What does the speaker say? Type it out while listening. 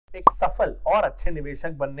एक सफल और अच्छे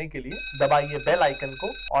निवेशक बनने के लिए दबाइए बेल आइकन को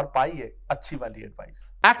और पाइए अच्छी वाली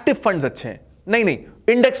एडवाइस। एक्टिव फंड्स अच्छे हैं, नहीं,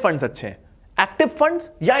 इंडेक्स फंड्स अच्छे हैं। एक्टिव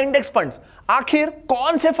फंड्स या इंडेक्स फंड्स, आखिर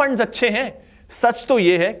कौन से फंड्स अच्छे हैं? सच तो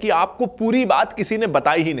यह है कि आपको पूरी बात किसी ने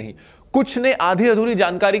बताई ही नहीं। कुछ ने आधी अधूरी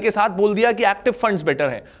जानकारी के साथ बोल दिया कि एक्टिव फंड्स बेटर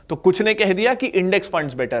हैं, तो कुछ ने कह दिया कि इंडेक्स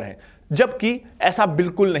फंड्स बेटर हैं, जबकि ऐसा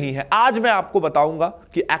बिल्कुल नहीं है। आज मैं आपको बताऊंगा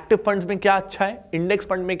कि एक्टिव फंड्स में क्या अच्छा है, इंडेक्स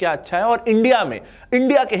फंड में क्या अच्छा है, और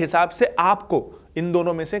इंडिया के हिसाब से आपको इन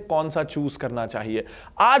दोनों में से कौन सा चूज करना चाहिए।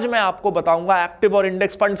 आज मैं आपको बताऊंगा एक्टिव और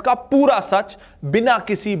इंडेक्स फंड्स का पूरा सच, बिना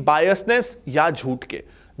किसी बायसनेस या झूठ के।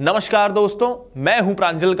 नमस्कार दोस्तों, मैं हूं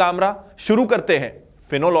प्रांजल कामरा। शुरू करते हैं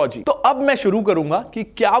फिनोलॉजी। तो अब मैं शुरू करूंगा कि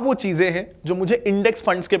क्या वो चीजें हैं जो मुझे इंडेक्स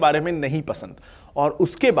फंड्स के बारे में नहीं पसंद, और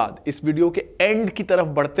उसके बाद इस वीडियो के एंड की तरफ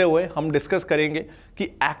बढ़ते हुए हम डिस्कस करेंगे कि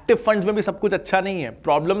एक्टिव फंड्स में भी सब कुछ अच्छा नहीं है,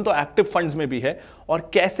 प्रॉब्लम तो एक्टिव फंड्स में भी है, और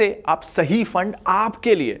कैसे आप सही फंड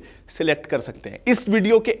आपके लिए सिलेक्ट कर सकते हैं। इस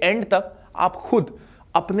वीडियो के एंड तक आप खुद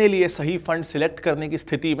अपने लिए सही फंड सिलेक्ट करने की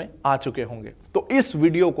स्थिति में आ चुके होंगे, तो इस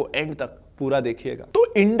वीडियो को एंड तक पूरा देखिएगा। तो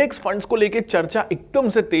इंडेक्स फंड्स को लेकर चर्चा एकदम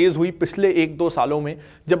से तेज हुई पिछले 1-2 सालों में,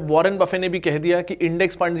 जब वॉरेन बफे ने भी कह दिया कि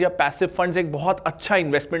इंडेक्स फंड्स या पैसिव फंड्स एक बहुत अच्छा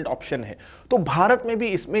इन्वेस्टमेंट ऑप्शन है। तो भारत में भी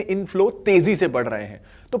इसमें इनफ्लो तेजी से बढ़ रहे हैं।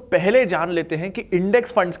 तो पहले जान लेते हैं कि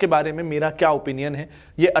इंडेक्स फंड्स के बारे में मेरा क्या ओपिनियन है,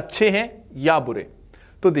 ये अच्छे हैं या बुरे।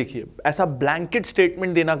 तो देखिए, ऐसा ब्लैंकेट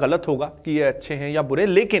स्टेटमेंट देना गलत होगा कि ये अच्छे हैं या बुरे,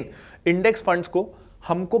 लेकिन इंडेक्स फंड्स को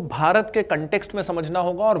हमको भारत के कंटेक्स्ट में समझना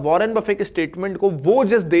होगा, और वॉरेन बफे के स्टेटमेंट को वो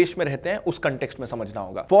जिस देश में रहते हैं उस कंटेक्स्ट में समझना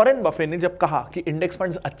होगा। वॉरेन बफे ने जब कहा कि इंडेक्स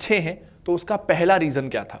फंड्स अच्छे हैं, तो उसका पहला रीजन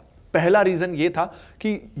क्या था? पहला रीजन ये था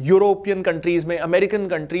कि यूरोपियन कंट्रीज में, अमेरिकन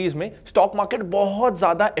कंट्रीज में स्टॉक मार्केट बहुत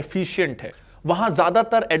ज्यादा एफिशिएंट है। वहां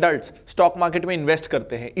ज्यादातर एडल्ट्स स्टॉक मार्केट में इन्वेस्ट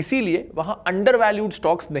करते हैं, इसीलिए वहां अंडर वैल्यूड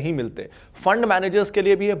स्टॉक्स नहीं मिलते। फंड मैनेजर्स के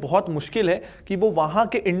लिए भी ये बहुत मुश्किल है कि वो वहां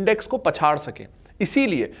के इंडेक्स को पछाड़ सके।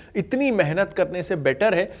 इसीलिए इतनी मेहनत करने से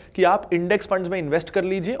बेटर है कि आप इंडेक्स फंड्स में इन्वेस्ट कर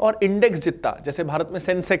लीजिए, और इंडेक्स जितना, जैसे भारत में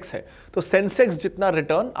सेंसेक्स है, तो सेंसेक्स जितना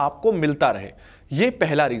रिटर्न आपको मिलता रहे। ये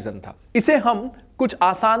पहला रीजन था। इसे हम कुछ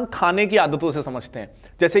आसान खाने की आदतों से समझते हैं।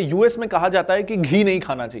 जैसे यूएस में कहा जाता है कि घी नहीं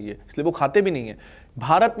खाना चाहिए, इसलिए वो खाते भी नहीं है।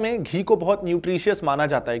 भारत में घी को बहुत न्यूट्रिशियस माना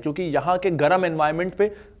जाता है, क्योंकि यहाँ के गर्म एनवायरनमेंट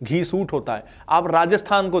पे घी सूट होता है। आप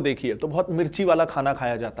राजस्थान को देखिए तो बहुत मिर्ची वाला खाना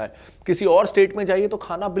खाया जाता है। किसी और स्टेट में जाइए तो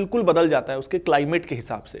खाना बिल्कुल बदल जाता है उसके क्लाइमेट के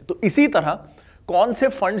हिसाब से। तो इसी तरह कौन से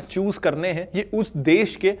फंड्स चूज करने हैं, ये उस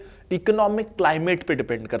देश के इकोनॉमिक क्लाइमेट पे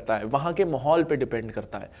डिपेंड करता है, वहां के माहौल पे डिपेंड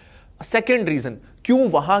करता है। सेकेंड रीजन क्यों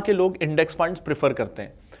वहां के लोग इंडेक्स फंड्स प्रेफर करते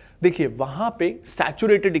हैं, देखिए वहां पे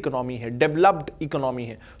सैचुरेटेड इकोनॉमी है, डेवलप्ड इकोनॉमी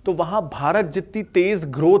है, तो वहां भारत जितनी तेज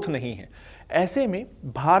ग्रोथ नहीं है। ऐसे में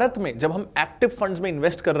भारत में जब हम एक्टिव फंड्स में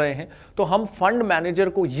इन्वेस्ट कर रहे हैं, तो हम फंड मैनेजर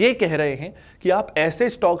को यह कह रहे हैं कि आप ऐसे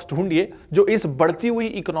स्टॉक्स ढूंढिए जो इस बढ़ती हुई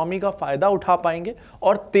इकोनॉमी का फायदा उठा पाएंगे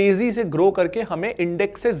और तेजी से ग्रो करके हमें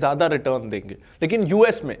इंडेक्स से ज्यादा रिटर्न देंगे। लेकिन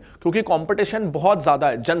यूएस में क्योंकि कंपटीशन बहुत ज्यादा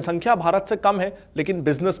है, जनसंख्या भारत से कम है लेकिन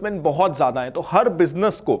बिजनेसमैन बहुत ज्यादा है, तो हर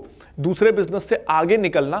बिजनेस को दूसरे बिजनेस से आगे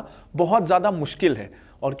निकलना बहुत ज्यादा मुश्किल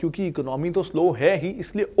है। और क्योंकि इकोनॉमी तो स्लो है ही,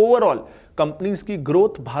 इसलिए ओवरऑल कंपनीज की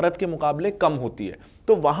ग्रोथ भारत के मुकाबले कम होती है।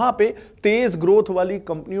 तो वहां पे तेज ग्रोथ वाली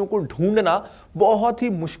कंपनियों को ढूंढना बहुत ही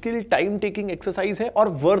मुश्किल, टाइम टेकिंग एक्सरसाइज है और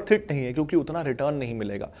वर्थ इट नहीं है, क्योंकि उतना रिटर्न नहीं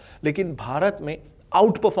मिलेगा। लेकिन भारत में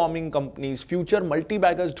out performing companies, future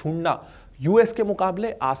multibaggers ढूंढना यूएस के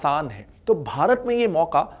मुकाबले आसान है। तो भारत में यह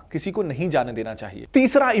मौका किसी को नहीं जाने देना चाहिए।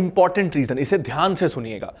 तीसरा इंपॉर्टेंट रीजन, इसे ध्यान से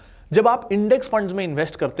सुनिएगा, जब आप इंडेक्स फंड्स में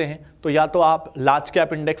इन्वेस्ट करते हैं तो या तो आप लार्ज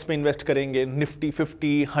कैप इंडेक्स में इन्वेस्ट करेंगे, निफ्टी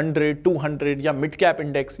 50, 100, 200, या मिड कैप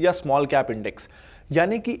इंडेक्स या स्मॉल कैप इंडेक्स।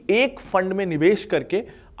 यानी कि एक फंड में निवेश करके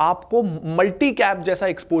आपको मल्टी कैप जैसा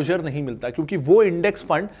एक्सपोजर नहीं मिलता, क्योंकि वो इंडेक्स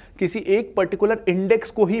फंड किसी एक पर्टिकुलर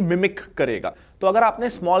इंडेक्स को ही मिमिक करेगा। तो अगर आपने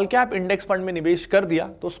स्मॉल कैप इंडेक्स फंड में निवेश कर दिया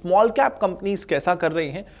तो स्मॉल कैप कंपनीज कैसा कर रही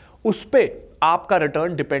हैं उस पे आपका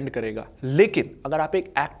रिटर्न डिपेंड करेगा। लेकिन अगर आप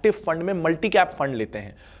एक एक्टिव फंड में मल्टी कैप फंड लेते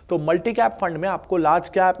हैं तो मल्टी कैप फंड में आपको large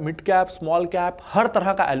cap, mid cap, small cap हर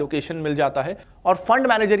तरह का एलोकेशन मिल जाता है, और फंड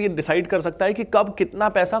मैनेजर ये डिसाइड कर सकता है कि कब कितना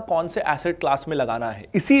पैसा कौन से एसेट क्लास में लगाना है।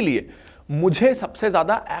 इसीलिए मुझे सबसे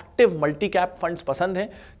ज्यादा एक्टिव मल्टी कैप फंड्स पसंद हैं,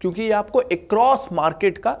 क्योंकि ये आपको अक्रॉस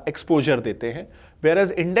मार्केट का एक्सपोजर देते हैं,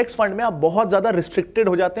 वेयरएज इंडेक्स फंड में आप बहुत ज्यादा रिस्ट्रिक्टेड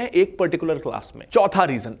हो जाते हैं एक पर्टिकुलर क्लास में। चौथा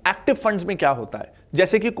रीजन, एक्टिव फंड्स में क्या होता है,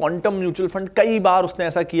 जैसे कि क्वांटम म्यूचुअल फंड, कई बार उसने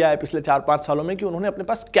ऐसा किया है पिछले 4-5 सालों में कि उन्होंने अपने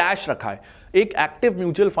पास कैश रखा है। एक एक्टिव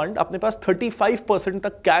म्यूचुअल फंड अपने पास 35%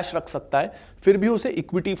 तक कैश रख सकता है, फिर भी उसे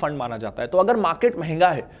इक्विटी फंड माना जाता है। तो अगर मार्केट महंगा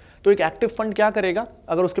है तो एक एक्टिव फंड क्या करेगा,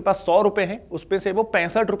 अगर उसके पास 100 रुपए हैं उसमें से वो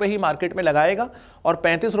 65 रुपए ही मार्केट में लगाएगा और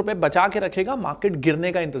 35 रुपए बचा के रखेगा, मार्केट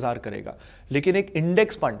गिरने का इंतजार करेगा। लेकिन एक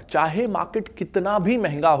इंडेक्स फंड चाहे मार्केट कितना भी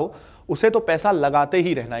महंगा हो उसे तो पैसा लगाते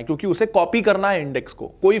ही रहना है, क्योंकि उसे कॉपी करना है इंडेक्स को।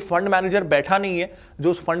 कोई फंड मैनेजर बैठा नहीं है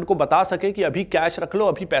जो उस फंड को बता सके कि अभी कैश रख लो,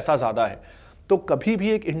 अभी पैसा ज्यादा है। तो कभी भी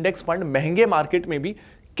एक इंडेक्स फंड महंगे मार्केट में भी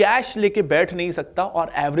कैश लेके बैठ नहीं सकता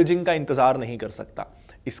और एवरेजिंग का इंतजार नहीं कर सकता।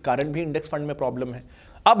 इस कारण भी इंडेक्स फंड में प्रॉब्लम है।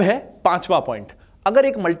 अब है पांचवा पॉइंट, अगर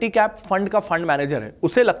एक मल्टी कैप फंड का फंड मैनेजर है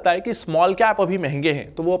उसे लगता है कि स्मॉल कैप अभी महंगे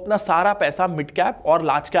हैं तो वो अपना सारा पैसा मिड कैप और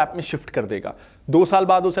लार्ज कैप में शिफ्ट कर देगा। 2 साल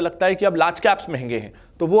बाद उसे लगता है कि अब लार्ज कैप्स महंगे हैं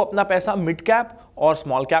तो वो अपना पैसा मिड कैप और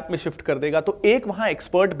स्मॉल कैप में शिफ्ट कर देगा। तो एक वहां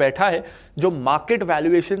एक्सपर्ट बैठा है जो मार्केट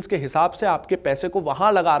वैल्यूएशंस के हिसाब से आपके पैसे को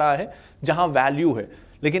वहां लगा रहा है जहां वैल्यू है।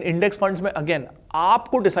 लेकिन इंडेक्स फंड्स में अगेन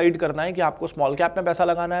आपको डिसाइड करना है कि आपको स्मॉल कैप में पैसा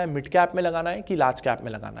लगाना है, मिड कैप में लगाना है कि लार्ज कैप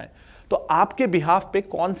में लगाना है। तो आपके बिहाफ पे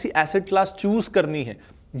कौन सी एसेट क्लास चूज करनी है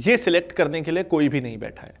ये सिलेक्ट करने के लिए कोई भी नहीं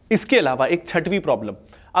बैठा है। इसके अलावा एक छठवीं प्रॉब्लम,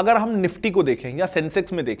 अगर हम निफ्टी को देखें या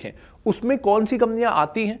सेंसेक्स में देखें, उसमें कौन सी कंपनियां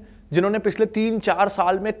आती हैं जिन्होंने पिछले 3-4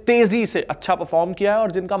 साल में तेजी से अच्छा परफॉर्म किया है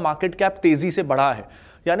और जिनका मार्केट कैप तेजी से बढ़ा है।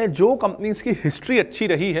 यानी जो कंपनीज की हिस्ट्री अच्छी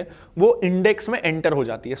रही है वो इंडेक्स में एंटर हो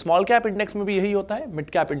जाती है। स्मॉल कैप इंडेक्स में भी यही होता है, मिड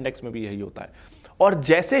कैप इंडेक्स में भी यही होता है। और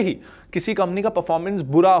जैसे ही किसी कंपनी का परफॉर्मेंस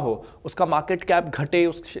बुरा हो, उसका मार्केट कैप घटे,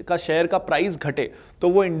 उसका शेयर का प्राइस घटे, तो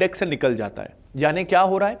वो इंडेक्स से निकल जाता है। यानी क्या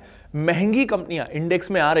हो रहा है, महंगी कंपनियां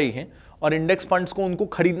इंडेक्स में आ रही हैं और इंडेक्स फंड्स को उनको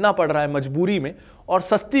खरीदना पड़ रहा है मजबूरी में, और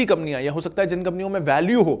सस्ती कंपनियां या हो सकता है जिन कंपनियों में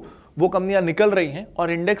वैल्यू हो वो कंपनियां निकल रही हैं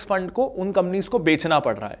और इंडेक्स फंड को उन कंपनीज को बेचना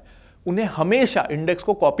पड़ रहा है। उन्हें हमेशा इंडेक्स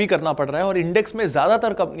को कॉपी करना पड़ रहा है और इंडेक्स में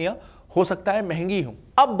ज्यादातर कंपनियां हो सकता है महंगी हो।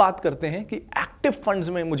 अब बात करते हैं कि एक्टिव फंड्स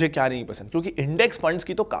में मुझे क्या नहीं पसंद, क्योंकि इंडेक्स फंड्स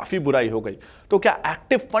की तो काफी बुराई हो गई। तो क्या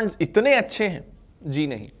एक्टिव फंड्स इतने अच्छे हैं? जी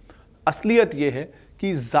नहीं। असलियत यह है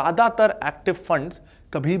कि ज्यादातर एक्टिव फंड्स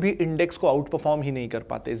कभी भी इंडेक्स को आउट परफॉर्म ही नहीं कर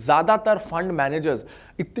पाते। ज्यादातर फंड मैनेजर्स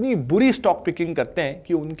इतनी बुरी स्टॉक पिकिंग करते हैं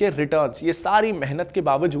कि उनके रिटर्न्स ये सारी मेहनत के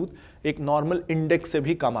बावजूद एक नॉर्मल इंडेक्स से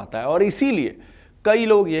भी कम आता है। और इसीलिए कई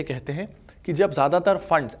लोग ये कहते हैं कि जब ज्यादातर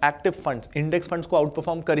funds, active funds, index funds को आउट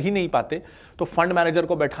परफॉर्म कर ही नहीं पाते तो फंड मैनेजर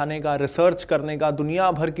को बैठाने का, रिसर्च करने का,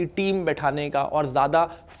 दुनिया भर की टीम बैठाने का और ज्यादा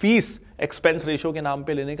फीस एक्सपेंस रेशियो के नाम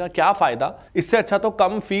पे लेने का क्या फायदा। इससे अच्छा तो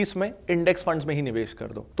कम फीस में इंडेक्स फंड्स में ही निवेश कर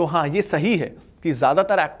दो। तो हाँ, ये सही है कि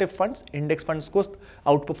ज्यादातर एक्टिव फंड्स इंडेक्स फंड्स को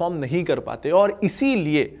आउट परफॉर्म नहीं कर पाते और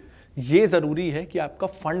इसीलिए ये जरूरी है कि आपका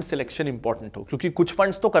फंड सिलेक्शन इंपॉर्टेंट हो, क्योंकि कुछ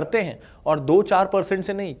फंड्स तो करते हैं और 2-4%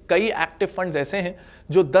 से नहीं, कई एक्टिव फंड्स ऐसे हैं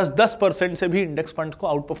जो 10-10% से भी इंडेक्स फंड को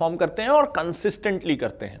आउट परफॉर्म करते हैं और कंसिस्टेंटली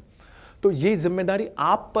करते हैं। तो ये जिम्मेदारी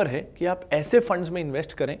आप पर है कि आप ऐसे फंड्स में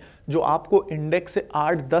इन्वेस्ट करें जो आपको इंडेक्स से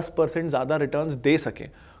 8-10% ज्यादा रिटर्न्स दे सकें,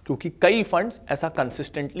 क्योंकि कई फंड्स ऐसा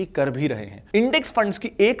कंसिस्टेंटली कर भी रहे हैं। इंडेक्स फंड्स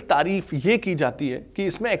की एक तारीफ ये की जाती है कि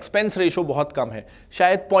इसमें एक्सपेंस रेशो बहुत कम है,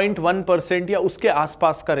 शायद 0.1% या उसके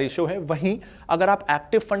आसपास का रेशो है। वहीं अगर आप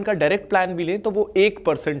एक्टिव फंड का डायरेक्ट प्लान भी लें तो वो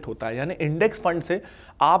 1% होता है। यानी इंडेक्स फंड से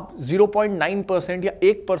आप 0.9% या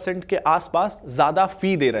 1% के आसपास ज्यादा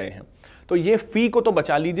फी दे रहे हैं। तो ये फी को तो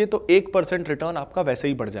बचा लीजिए, तो 1% रिटर्न आपका वैसे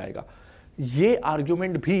ही बढ़ जाएगा। ये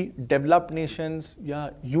आर्ग्यूमेंट भी डेवलप्ड नेशंस या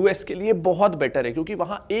यूएस के लिए बहुत बेटर है, क्योंकि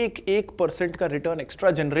वहां 1% का रिटर्न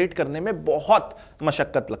एक्स्ट्रा जनरेट करने में बहुत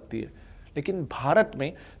मशक्कत लगती है। लेकिन भारत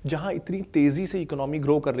में जहां इतनी तेजी से इकोनॉमी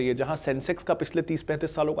ग्रो कर रही है, जहां सेंसेक्स का पिछले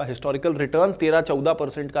 30-35 सालों का हिस्टोरिकल रिटर्न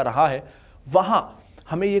 13-14% का रहा है, वहां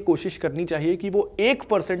हमें ये कोशिश करनी चाहिए कि वो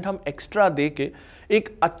 1% हम एक्स्ट्रा दे के एक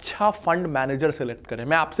अच्छा फंड मैनेजर सेलेक्ट करें।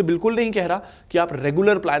 मैं आपसे बिल्कुल नहीं कह रहा कि आप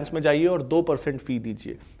रेगुलर प्लान्स में जाइए और 2% फी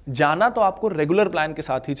दीजिए। जाना तो आपको रेगुलर प्लान के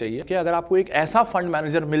साथ ही चाहिए कि अगर आपको एक ऐसा फंड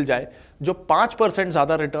मैनेजर मिल जाए जो 5%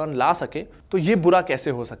 ज्यादा रिटर्न ला सके तो ये बुरा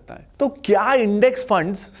कैसे हो सकता है। तो क्या इंडेक्स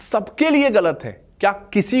फंड्स सबके लिए गलत है? क्या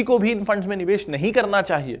किसी को भी इन फंड्स में निवेश नहीं करना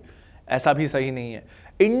चाहिए? ऐसा भी सही नहीं है।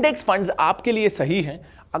 इंडेक्स फंड्स आपके लिए सही हैं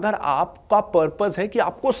अगर आपका पर्पस है कि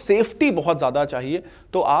आपको सेफ्टी बहुत ज्यादा चाहिए,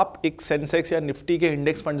 तो आप एक सेंसेक्स या निफ्टी के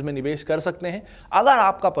इंडेक्स फंड्स में निवेश कर सकते हैं। अगर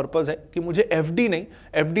आपका पर्पस है कि मुझे एफडी नहीं,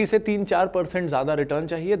 एफडी से 3-4% ज्यादा रिटर्न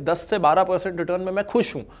चाहिए, 10 से 12% रिटर्न में मैं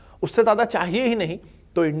खुश हूं, उससे ज्यादा चाहिए ही नहीं,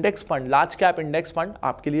 तो index fund, large cap index fund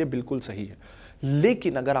आपके लिए बिल्कुल सही है।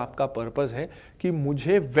 लेकिन अगर आपका पर्पस है कि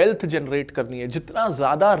मुझे वेल्थ जनरेट करनी है, जितना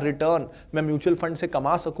ज्यादा रिटर्न मैं म्यूचुअल फंड से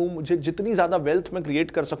कमा सकूं, मुझे जितनी ज्यादा वेल्थ में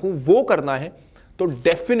क्रिएट कर सकूं वो करना है, तो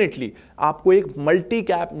डेफिनेटली आपको एक मल्टी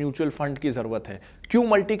कैप म्यूचुअल फंड की जरूरत है। क्यों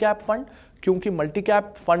मल्टी कैप फंड? क्योंकि मल्टी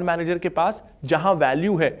कैप फंड मैनेजर के पास जहां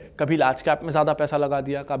वैल्यू है, कभी लार्ज कैप में ज्यादा पैसा लगा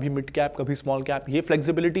दिया, कभी मिड कैप, कभी स्मॉल कैप, ये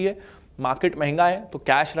फ्लेक्सिबिलिटी है। मार्केट महंगा है तो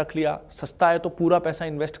कैश रख लिया, सस्ता है तो पूरा पैसा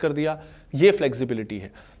इन्वेस्ट कर दिया, ये फ्लेक्सिबिलिटी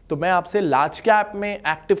है। तो मैं आपसे लार्ज कैप में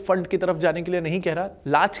एक्टिव फंड की तरफ जाने के लिए नहीं कह रहा।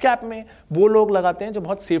 लार्ज कैप में वो लोग लगाते हैं जो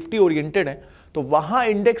बहुत सेफ्टी ओरिएंटेड है, तो वहां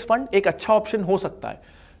इंडेक्स फंड एक अच्छा ऑप्शन हो सकता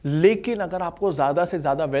है। लेकिन अगर आपको ज्यादा से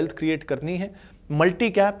ज्यादा वेल्थ क्रिएट करनी है, multi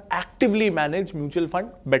cap actively manage mutual fund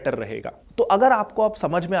better रहेगा। तो अगर आपको अब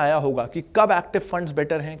समझ में आया होगा कि कब एक्टिव फंड्स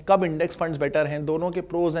बेटर हैं, कब इंडेक्स फंड्स बेटर हैं, दोनों के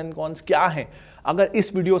प्रोज एंड कॉन्स क्या हैं, अगर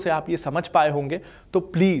इस वीडियो से आप ये समझ पाए होंगे तो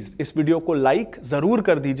प्लीज इस वीडियो को लाइक जरूर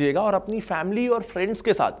कर दीजिएगा और अपनी फैमिली और फ्रेंड्स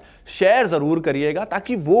के साथ शेयर जरूर करिएगा,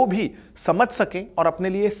 ताकि वो भी समझ सकें और अपने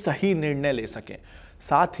लिए सही निर्णय ले सकें।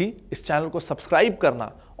 साथ ही इस चैनल को सब्सक्राइब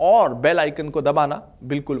करना और बेल आइकन को दबाना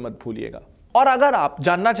बिल्कुल मत भूलिएगा। और अगर आप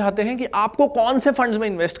जानना चाहते हैं कि आपको कौन से फंड्स में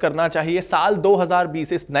इन्वेस्ट करना चाहिए साल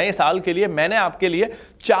 2020 इस नए साल के लिए, मैंने आपके लिए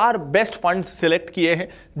 4 बेस्ट फंड्स सिलेक्ट किए हैं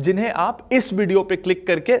जिन्हें आप इस वीडियो पे क्लिक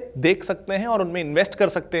करके देख सकते हैं और उनमें इन्वेस्ट कर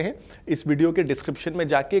सकते हैं। इस वीडियो के डिस्क्रिप्शन में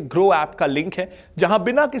जाके ग्रो ऐप का लिंक है, जहां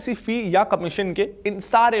बिना किसी फी या कमीशन के इन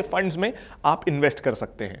सारे फंड्स में आप इन्वेस्ट कर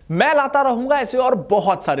सकते हैं। मैं लाता रहूंगा ऐसे और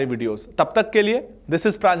बहुत सारे वीडियोस। तब तक के लिए this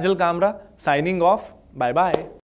is Pranjal Kamra signing off. Bye bye.